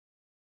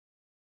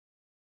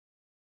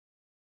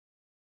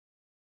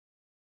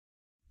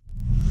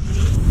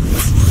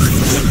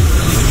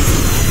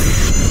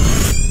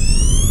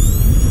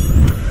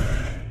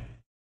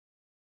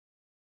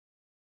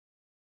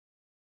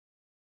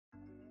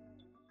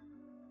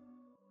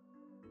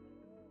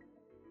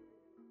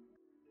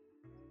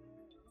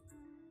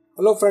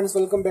Hello friends,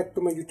 welcome back to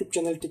my YouTube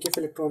channel TKF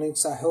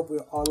Electronics. I hope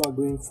you all are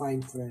doing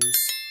fine, friends.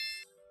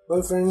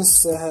 Well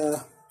friends,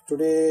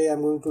 today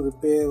I'm going to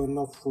repair one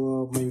of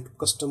my YouTube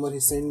customer. He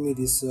sent me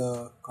this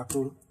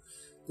cartoon,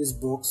 this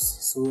box.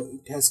 So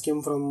it has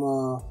came from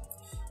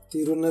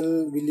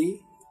Tirunelveli,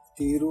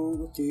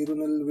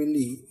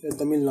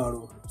 Tamil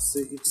Nadu.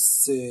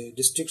 It's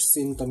districts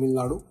in Tamil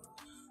Nadu.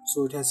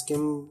 So it has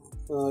came.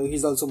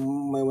 He's also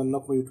one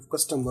of my YouTube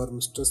customer,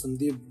 Mr.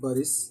 Sandeep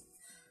Baris.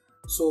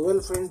 So well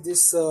friends,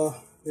 this we'll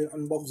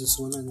unbox this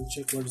one and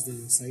check what's the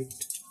inside.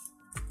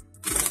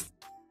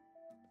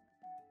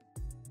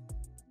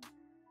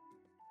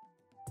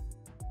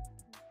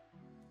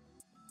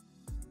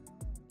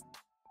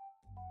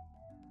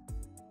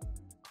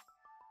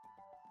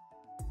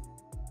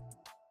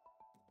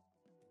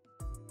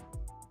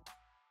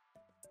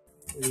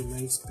 Very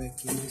nice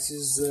packing. This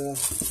is I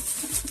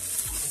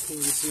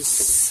think this is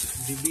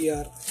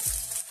DBR.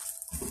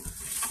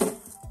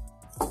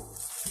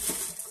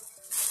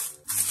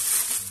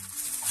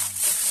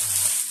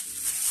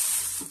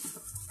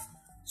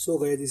 So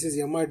guys, this is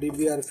YAMAHA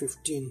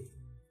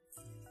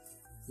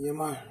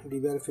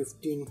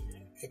DBR15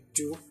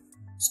 Active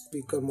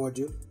Speaker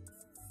module.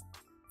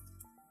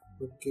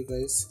 Okay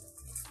guys,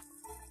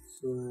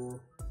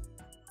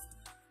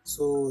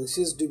 so this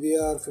is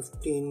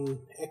DBR15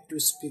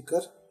 Active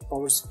Speaker,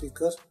 power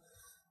speaker,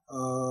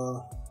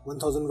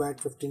 1000 watt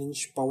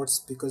 15-inch powered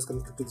speakers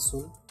connected to this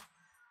one.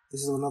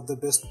 This is one of the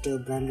best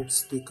branded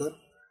speaker,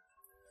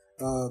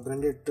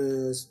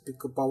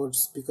 powered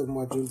speaker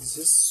module this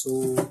is.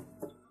 So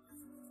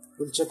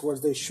we'll check what's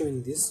the issue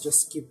in this.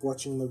 Just keep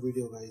watching my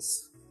video,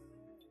 guys.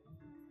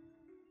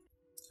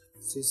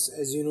 This is,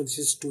 as you know, this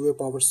is two-way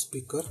power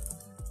speaker,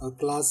 a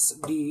class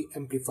D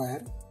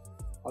amplifier,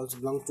 also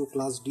belongs to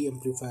class D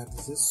amplifier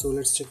this is. So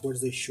let's check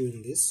what's the issue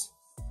in this.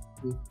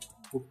 We'll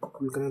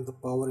connect the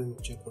power and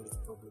check what is the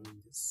problem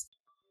in this.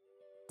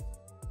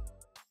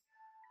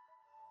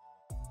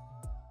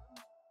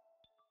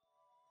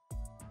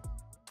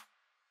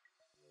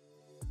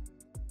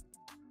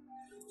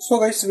 So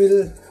guys,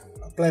 we'll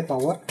apply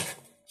power.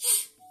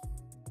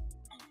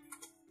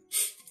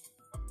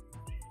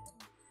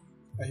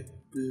 I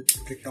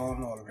put it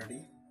on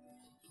already.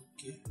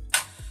 Okay,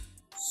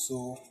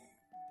 so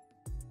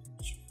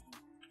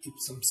keep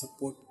some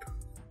support.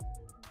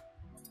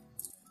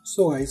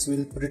 So guys,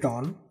 we'll put it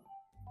on.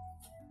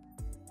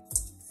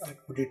 I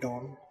put it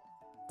on.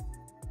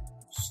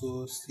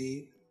 So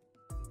see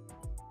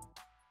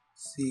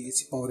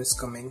AC power is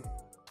coming,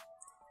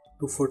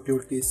 240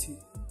 volt AC.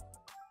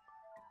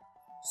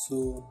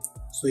 So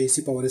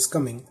AC power is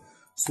coming.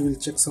 So we'll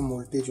check some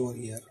voltage over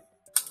here.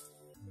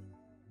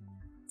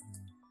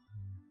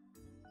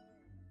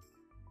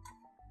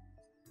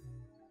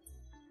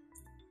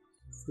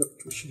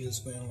 Fluctuation is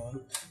going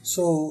on.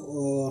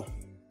 So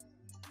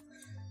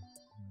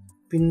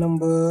pin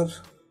number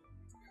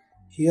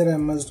here I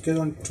must get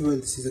on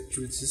 12. This is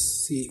actually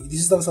this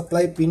is the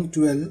supply pin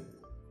 12.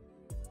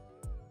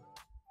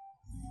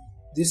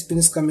 This pin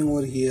is coming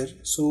over here,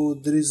 so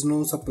there is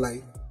no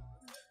supply,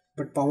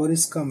 but power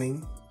is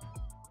coming.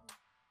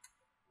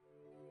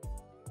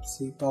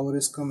 See, power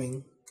is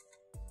coming.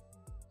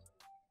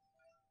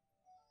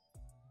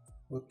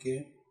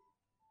 Okay,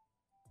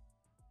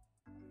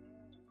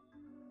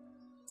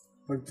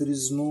 but there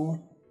is no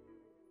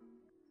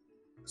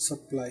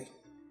supply.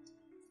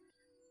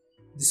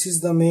 This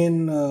is the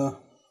main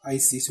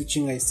IC,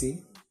 switching IC,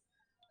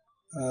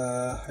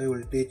 high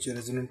voltage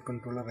resonant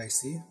controller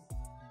IC.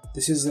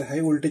 This is a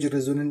high voltage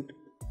resonant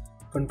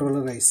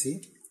controller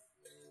IC.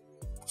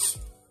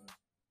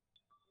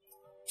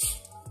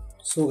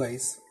 So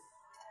guys,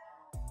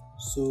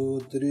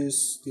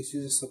 this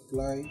is a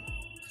supply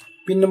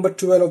pin number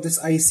 12 of this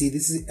IC.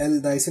 This is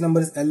the IC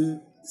number is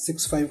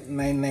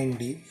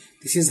L6599D.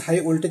 This is high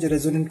voltage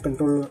resonant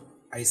controller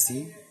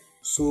IC.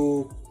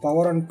 So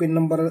power on pin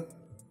number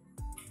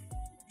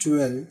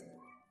 12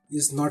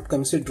 is not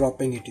coming, so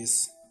dropping. It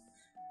is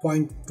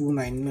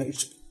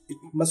 0.29. It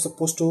must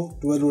supposed to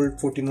 12 volt,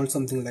 14 volt,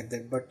 something like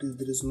that, but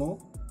there is no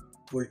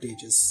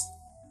voltages.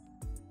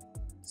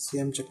 See,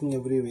 I'm checking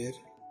everywhere.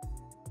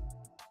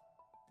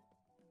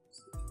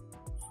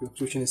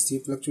 Fluctuation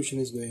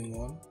is going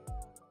on.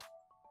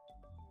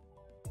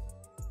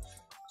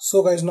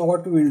 So guys, now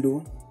what we will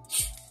do,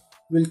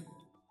 we'll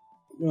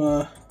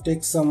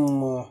take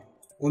some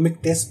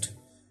omic test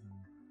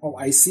of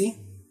IC.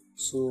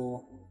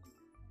 So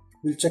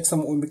we'll check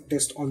some omic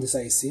test on this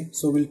IC.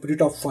 So we'll put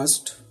it off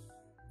first.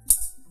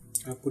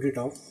 I put it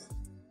off.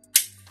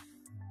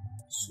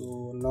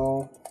 So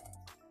now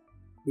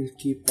we'll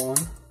keep on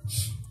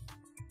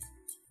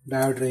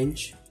diode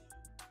range.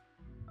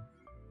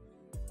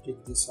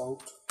 Take this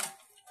out.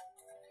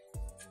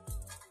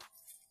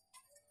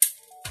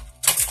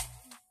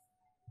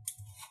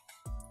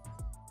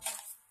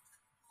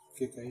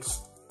 Okay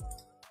guys,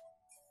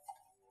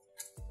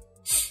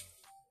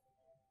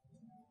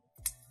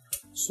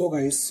 so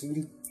guys,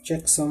 we'll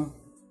check some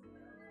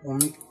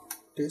omic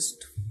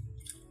test,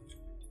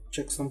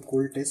 check some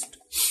cold test.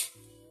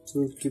 So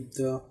we'll keep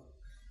the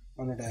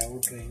on a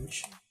diode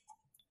range.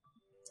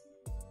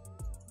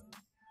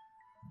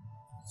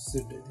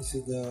 This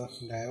is the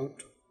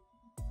diode.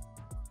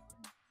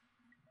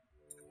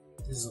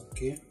 This is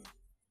okay.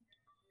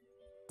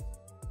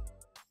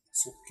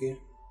 It's okay.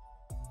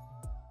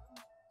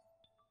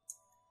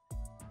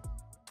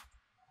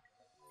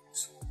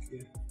 It's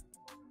okay.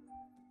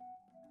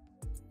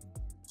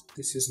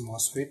 This is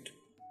MOSFET.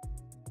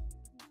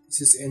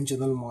 This is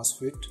N-channel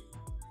MOSFET.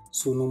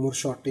 So no more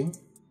shorting.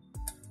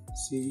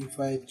 See, if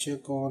I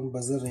check on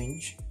buzzer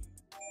range,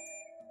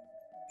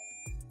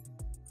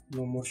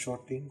 no more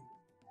shorting.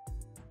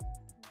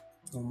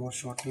 No more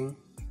shorting.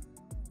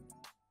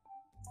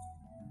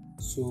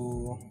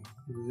 So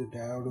there is a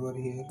diode over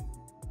here,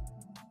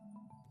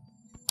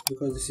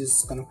 because this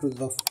is connected to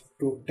the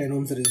 10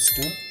 ohms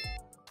resistor.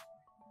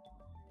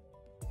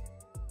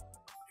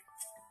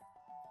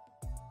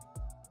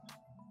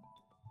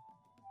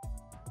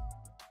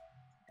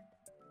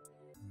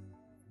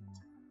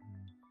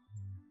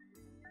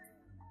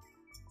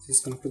 This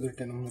is connected to the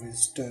 10 ohm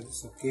resistor.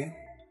 It's okay.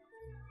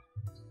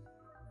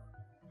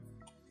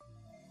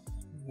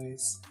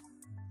 Nice.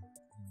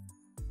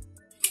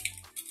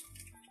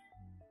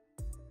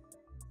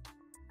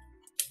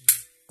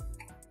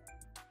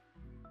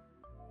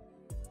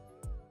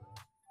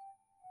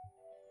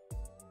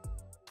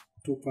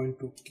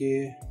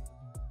 $2.2K,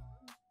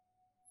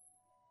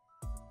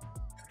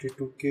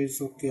 32K is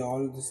okay.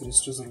 All these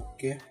resistors are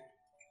okay.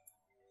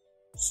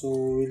 So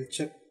we'll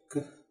check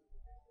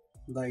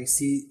the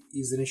IC.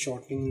 Is any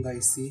shorting in the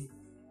IC?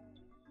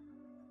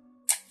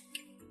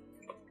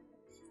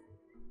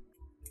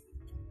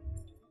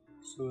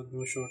 So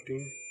no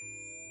shorting.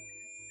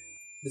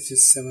 This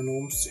is 7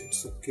 ohms.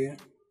 It's okay.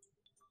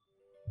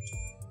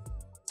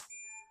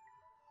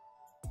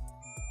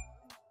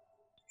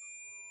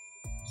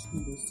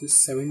 This is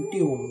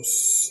 70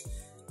 ohms.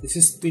 This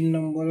is pin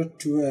number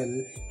 12.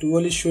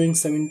 12 is showing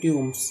 70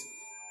 ohms.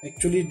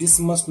 Actually this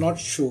must not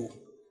show.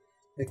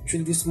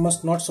 Actually this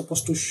must not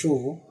supposed to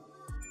show.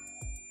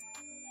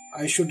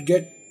 I should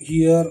get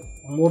here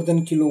more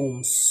than kilo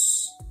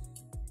ohms.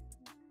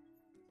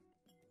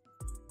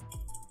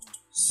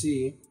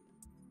 See,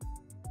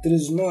 there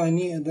is no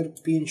any other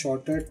pin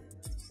shorted.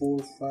 4,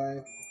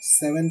 5,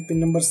 7. Pin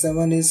number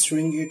 7 is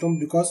showing 8 ohm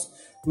because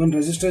one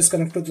resistor is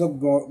connected to the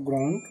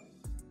ground.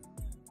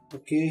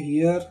 Okay,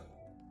 here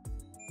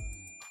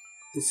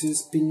this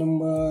is pin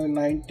number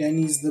 9, 10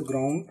 is the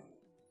ground.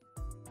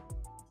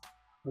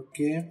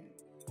 Okay,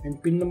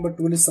 and pin number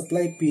 12 is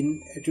supply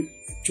pin. Actually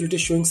it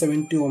is showing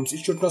 70 ohms.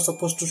 It should not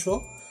supposed to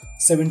show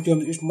 70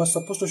 ohms. It must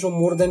supposed to show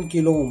more than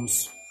kilo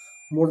ohms.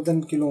 More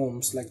than kilo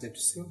ohms, like that.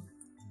 See?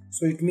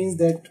 So it means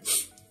that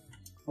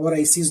our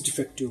IC is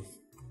defective.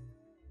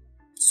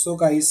 So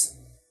guys,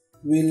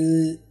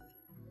 we'll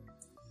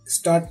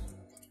start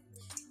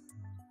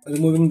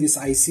removing this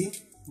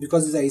IC,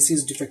 because this IC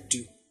is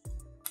defective.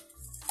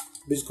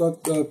 Because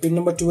pin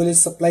number 12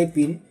 is supply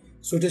pin,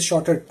 so it is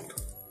shorted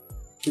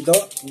to the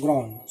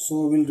ground.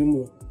 So we'll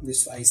remove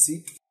this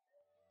IC.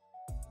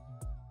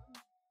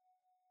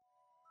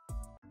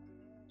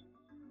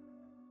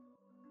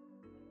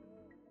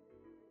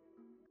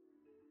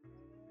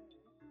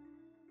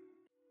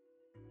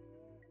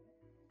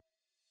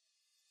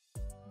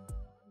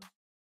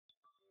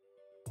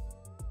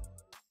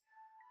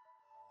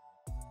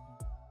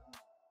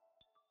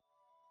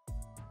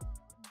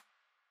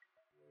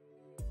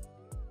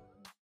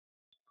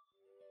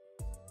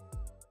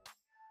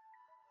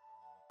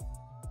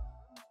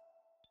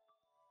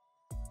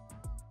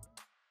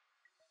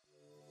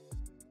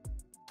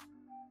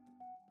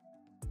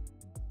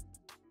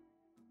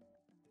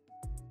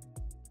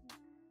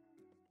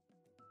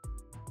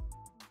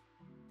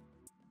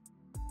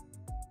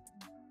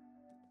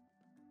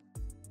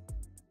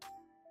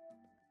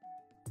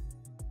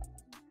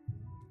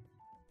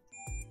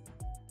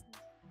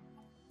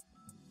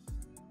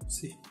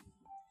 See,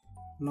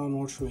 now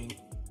not showing.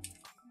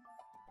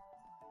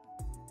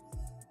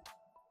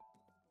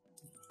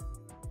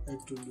 I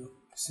told you,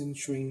 since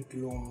showing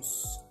kilo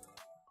ohms.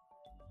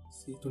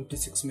 See,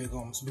 26 mega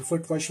ohms. Before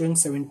it was showing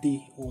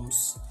 70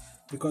 ohms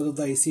because of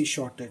the IC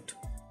shorted.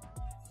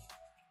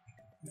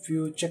 If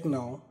you check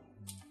now,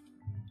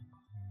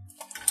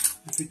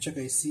 if you check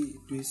IC,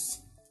 it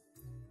is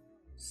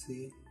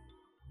see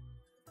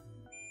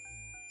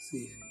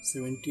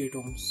 78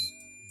 ohms.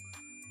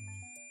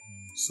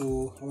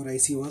 So our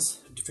IC was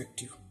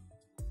defective.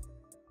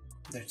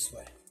 That's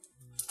why.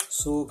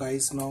 So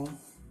guys, now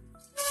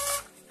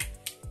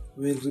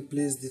we'll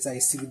replace this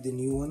IC with the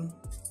new one.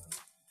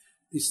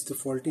 This is the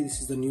faulty,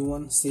 this is the new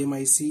one. Same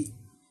IC,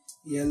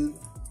 the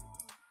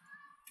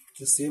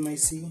same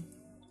IC,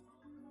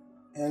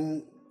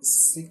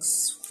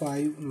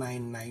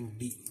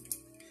 L6599D.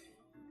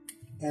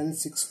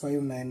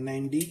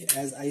 L6599D.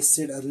 As I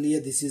said earlier,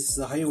 this is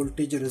a high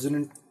voltage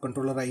resonant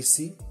controller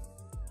IC.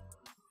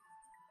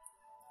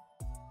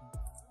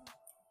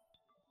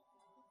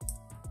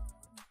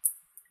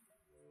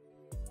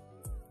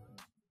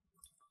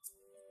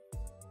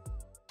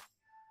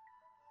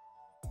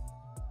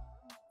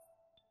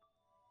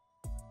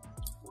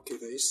 Okay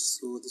guys,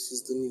 so this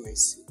is the new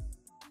IC.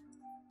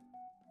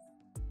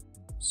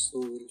 so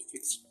we'll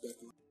fix it back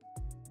now.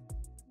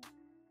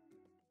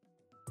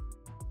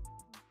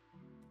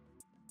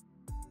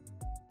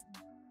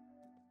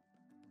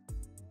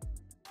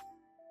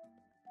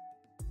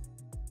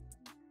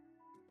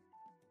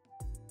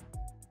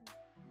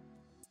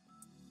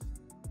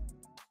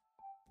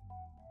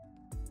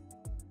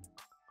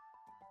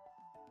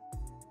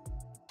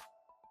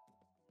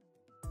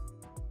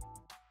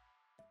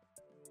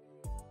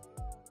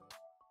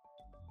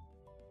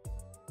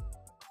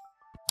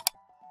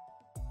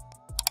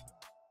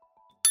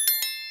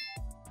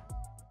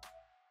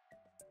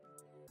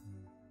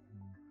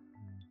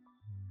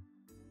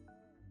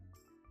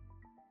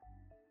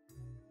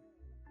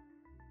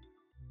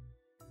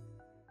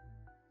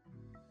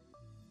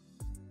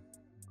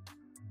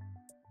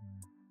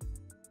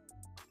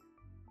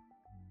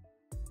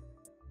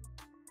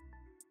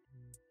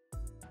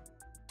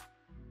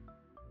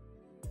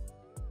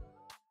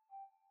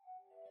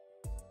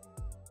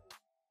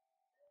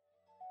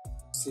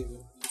 See,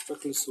 we're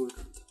perfectly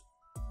soldered.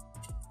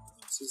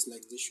 This is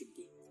like this should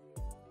be.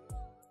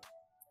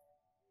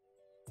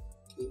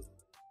 Okay.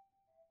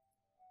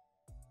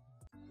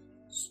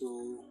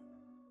 So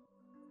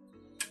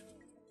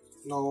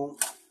now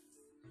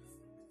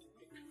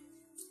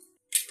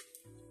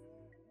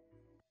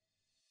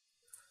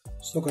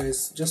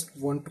guys, just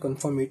want to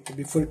confirm it.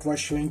 Before it was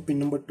showing pin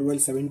number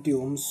 12 70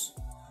 ohms.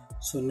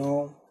 So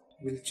now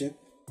we'll check.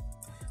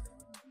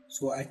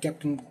 So I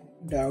kept in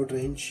diode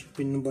range.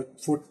 Pin number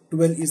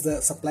 412 is the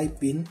supply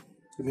pin,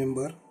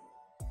 remember.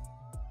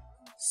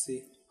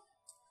 See,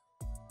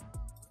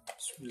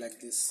 it's like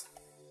this.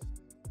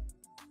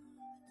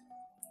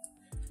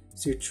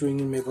 See, it's showing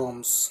in mega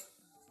ohms.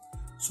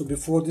 So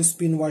before this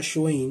pin was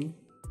showing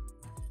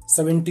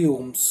 70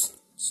 ohms,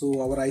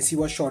 so our IC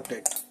was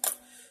shorted.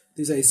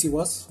 This IC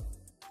was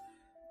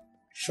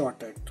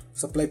shorted,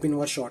 supply pin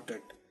was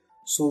shorted.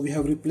 So we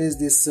have replaced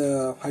this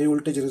high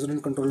voltage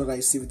resonant controller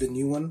IC with the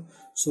new one.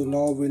 So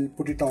now we'll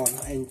put it on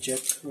and check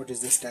what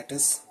is the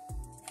status.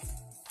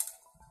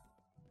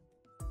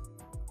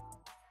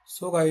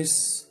 So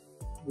guys,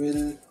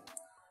 we'll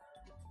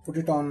put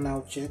it on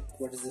now, check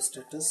what is the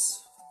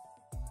status.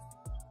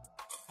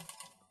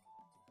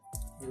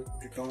 We'll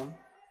put it on.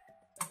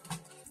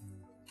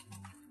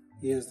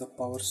 Here's the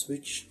power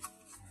switch.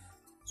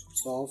 So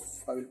it's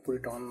off. I will put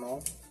it on now.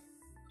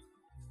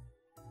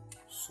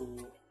 So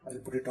I'll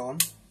put it on.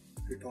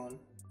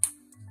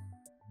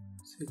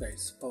 See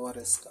guys, power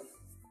has come.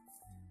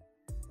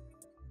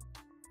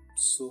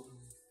 So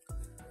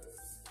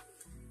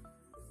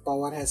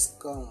power has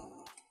come.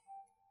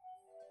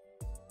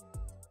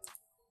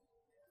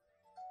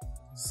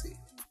 See.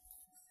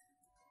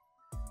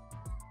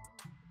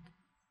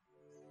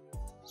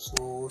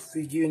 So if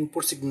we give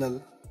input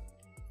signal,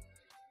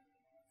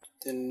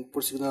 then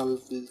input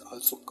signal will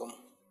also come.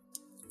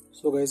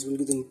 So guys, we'll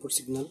give the input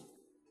signal.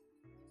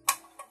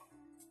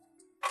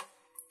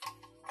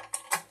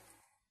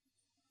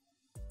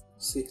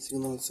 See,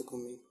 signal also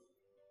coming.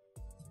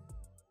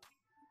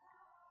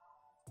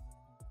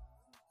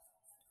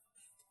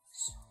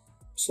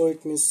 So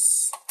it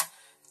means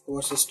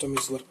our system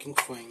is working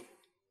fine.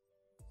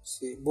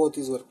 See, both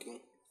is working.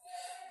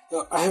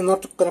 I have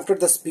not connected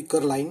the speaker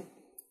line.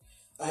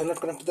 I have not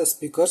connected the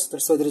speakers,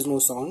 that's why there is no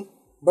sound.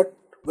 But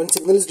when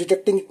signal is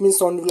detecting, it means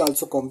sound will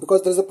also come,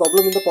 because there is a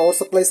problem in the power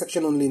supply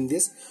section only in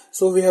this.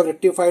 So we have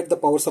rectified the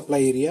power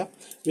supply area.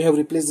 We have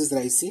replaced this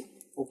IC.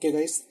 Okay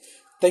guys,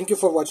 thank you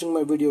for watching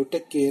my video.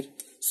 Take care.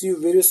 See you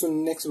very soon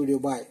in next video.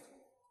 Bye.